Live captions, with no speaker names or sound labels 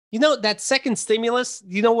You know, that second stimulus,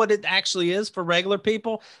 you know what it actually is for regular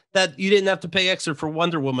people? That you didn't have to pay extra for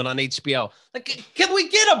Wonder Woman on HBO. Like, can we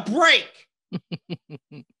get a break?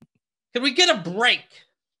 Can we get a break?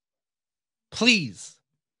 Please.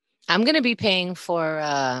 I'm going to be paying for,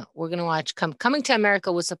 we're going to watch Coming to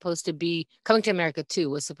America was supposed to be, Coming to America 2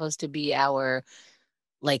 was supposed to be our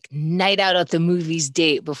like night out at the movies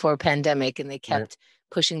date before pandemic. And they kept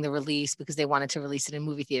pushing the release because they wanted to release it in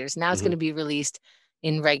movie theaters. Now it's going to be released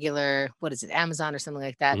in regular, what is it, Amazon or something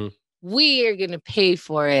like that. We are going to pay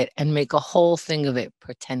for it and make a whole thing of it,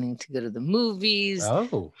 pretending to go to the movies,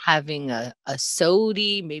 having a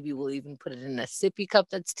sody. Maybe we'll even put it in a sippy cup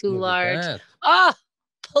that's too large.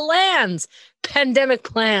 Plans, pandemic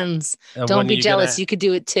plans. Don't be jealous. You could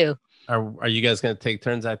do it too. Are you guys going to take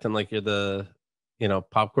turns acting like you're the,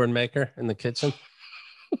 popcorn maker in the kitchen?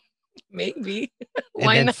 Maybe.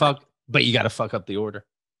 Why not? But you got to fuck up the order.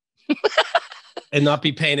 And not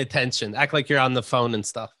be paying attention. Act like you're on the phone and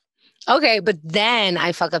stuff. Okay, but then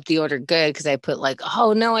I fuck up the order good because I put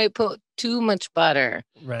I put too much butter.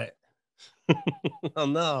 Right. Oh,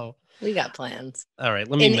 no. We got plans. All right,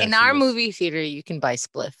 let me in our movie theater, you can buy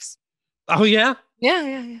spliffs. Oh, yeah?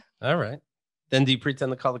 Yeah. All right. Then do you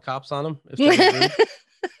pretend to call the cops on them? If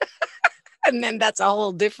and then that's a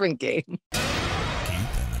whole different game.